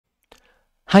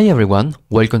Hi everyone,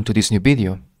 welcome to this new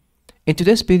video. In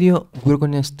today's video, we're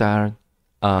going to start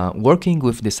working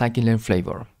with the scikit-learn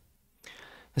flavor.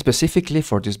 Specifically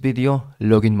for this video,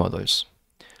 login models.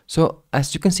 So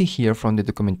as you can see here from the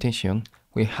documentation,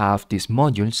 we have this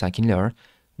module scikit-learn,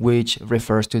 which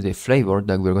refers to the flavor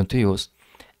that we're going to use,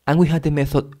 and we have the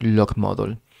method log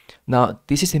model. Now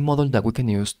this is a model that we can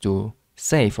use to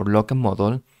save or log a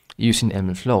model using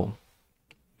MLflow.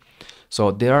 So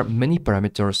there are many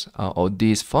parameters, or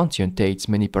this function takes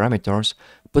many parameters,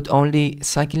 but only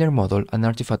scikit-learn model and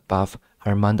artifact path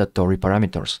are mandatory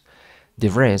parameters. The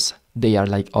rest, they are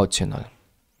like optional.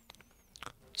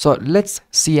 So let's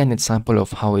see an example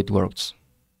of how it works.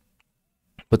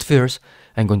 But first,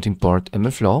 I'm going to import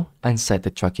MLflow and set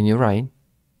the tracking URI.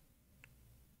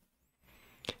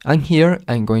 And here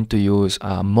I'm going to use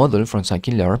a model from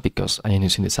scikit-learn because I am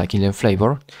using the scikit-learn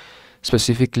flavor,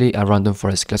 specifically a random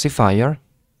forest classifier.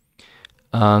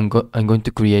 I'm going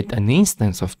to create an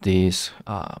instance of this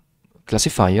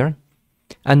classifier,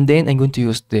 and then I'm going to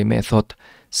use the method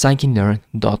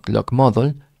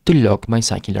scikit-learn.logModel to log my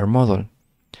scikit-learn model.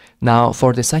 Now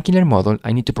for the scikit-learn model,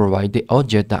 I need to provide the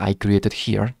object that I created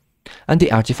here, and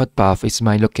the artifact path is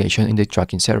my location in the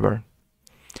tracking server.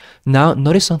 Now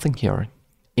notice something here.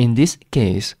 In this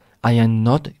case, I am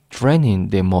not training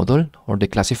the model or the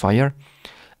classifier,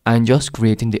 I'm just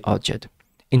creating the object.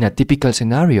 In a typical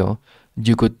scenario,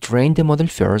 you could train the model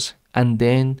first and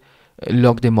then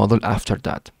log the model after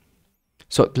that.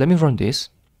 So let me run this.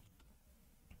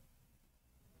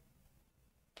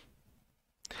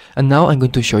 And now I'm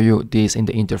going to show you this in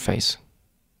the interface.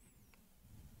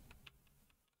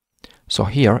 So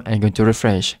here I'm going to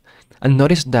refresh, and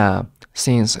notice that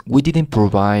since we didn't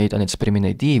provide an experiment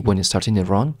ID when starting the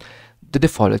run, the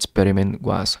default experiment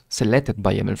was selected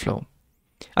by MLflow.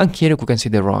 And here we can see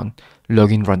the run,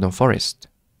 login random forest.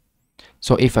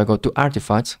 So if I go to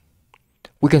artifacts,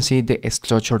 we can see the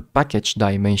structured package that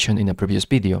I mentioned in a previous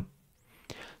video.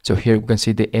 So here we can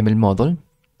see the ML model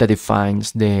that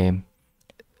defines the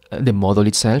model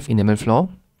itself in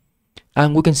MLflow.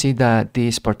 And we can see that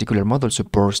this particular model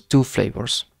supports two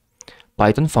flavors,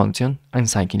 Python function and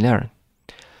scikit-learn.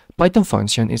 Python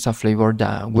function is a flavor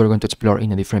that we're going to explore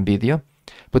in a different video,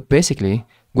 but basically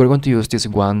we're going to use this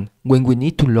one when we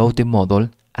need to load the model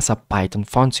as a Python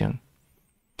function.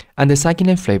 And the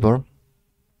scikit-learn flavor,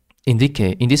 in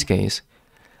this case,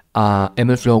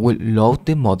 MLflow will load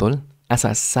the model as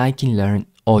a scikit-learn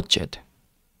object.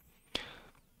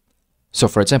 So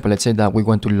for example, let's say that we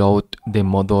want to load the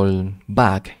model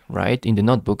back, right, in the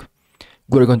notebook.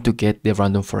 We're going to get the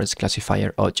random forest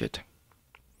classifier object.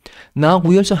 Now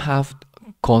we also have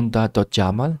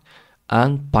conda.yaml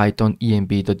and python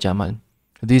env.yaml.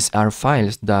 These are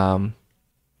files that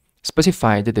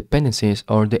specify the dependencies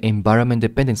or the environment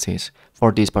dependencies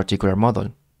for this particular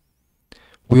model.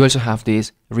 We also have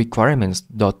this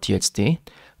requirements.txt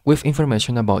with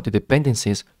information about the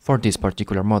dependencies for this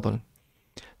particular model.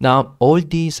 Now all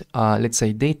these, let's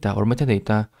say, data or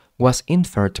metadata was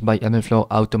inferred by MLflow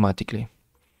automatically.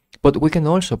 But we can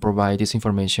also provide this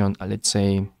information, let's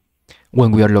say, when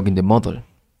we are logging the model.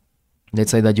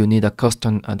 Let's say that you need a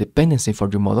custom dependency for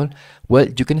your model. Well,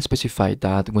 you can specify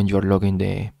that when you are logging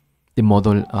the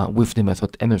model with the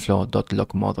method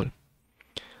MLflow.logModel.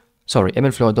 Sorry,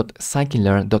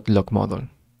 MLflow.scikit-learn.logModel.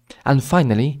 And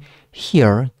finally,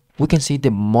 here we can see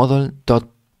the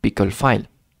model.pickle file.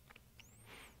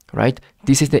 Right?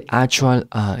 This is the actual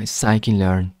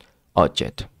scikit-learn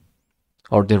object,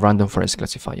 or the random forest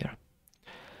classifier.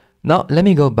 Now let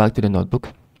me go back to the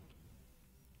notebook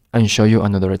and show you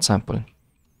another example.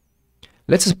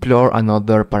 Let's explore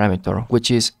another parameter, which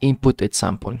is input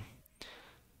example.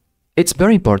 It's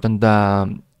very important that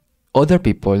other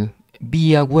people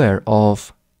be aware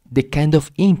of the kind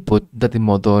of input that the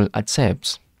model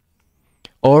accepts,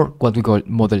 or what we call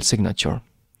model signature.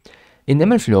 In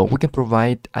MLflow, we can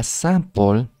provide a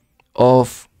sample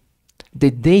of the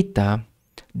data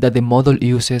that the model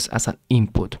uses as an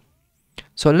input.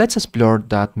 So let's explore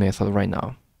that method right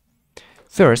now.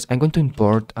 First, I'm going to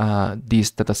import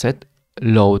this dataset,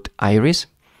 load iris,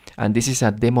 and this is a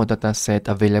demo dataset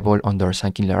available under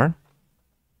scikit-learn.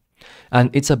 And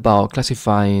it's about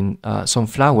classifying some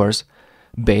flowers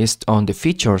based on the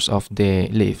features of the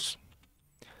leaves.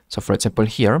 So for example,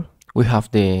 here we have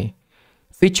the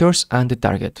features and the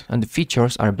target, and the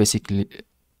features are basically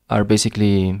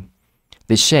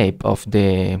the shape of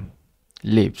the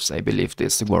leaves, I believe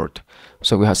this is the word.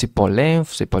 So we have sepal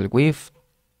length, sepal width,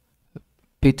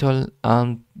 petal,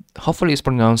 and hopefully it's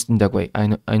pronounced in that way,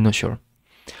 I'm not sure.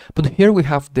 But here we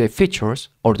have the features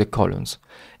or the columns,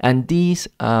 and these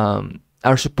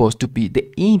are supposed to be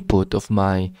the input of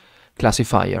my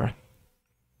classifier.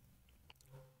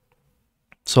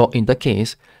 So in that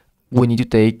case, we need to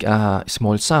take a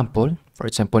small sample. For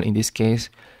example, in this case,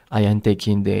 I am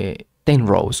taking the 10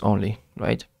 rows only,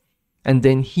 right? And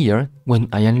then here, when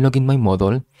I am logging my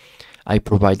model, I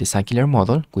provide the scikit-learn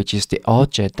model, which is the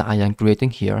object that I am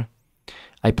creating here.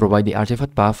 I provide the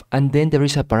artifact path, and then there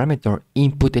is a parameter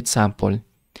input sample,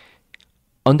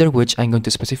 under which I'm going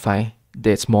to specify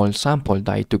the small sample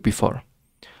that I took before.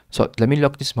 So let me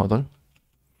log this model.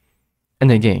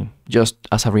 And again, just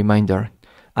as a reminder,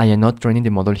 I am not training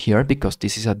the model here because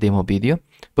this is a demo video,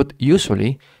 but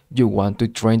usually you want to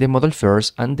train the model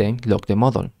first and then log the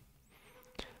model.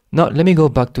 Now let me go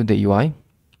back to the UI.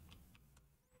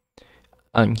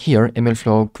 And here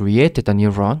MLflow created a new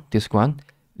run, this one,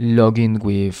 login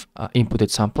with inputted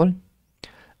sample.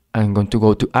 I'm going to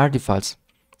go to artifacts,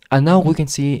 and now we can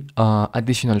see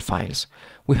additional files.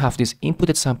 We have this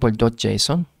inputted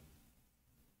sample.json,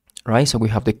 right? So we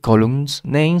have the columns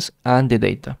names and the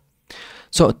data.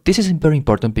 So this is very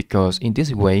important because in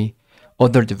this way,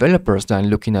 other developers that are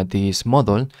looking at this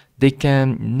model, they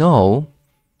can know,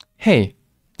 hey,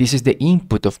 this is the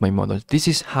input of my model. This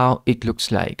is how it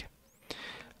looks like.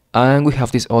 And we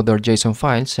have this other JSON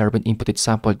file serving inputted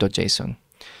sample.json.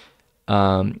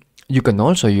 You can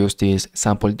also use this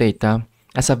sample data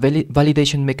as a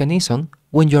validation mechanism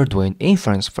when you're doing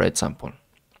inference, for example.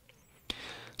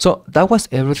 So that was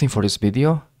everything for this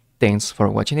video. Thanks for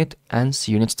watching it and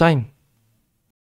see you next time.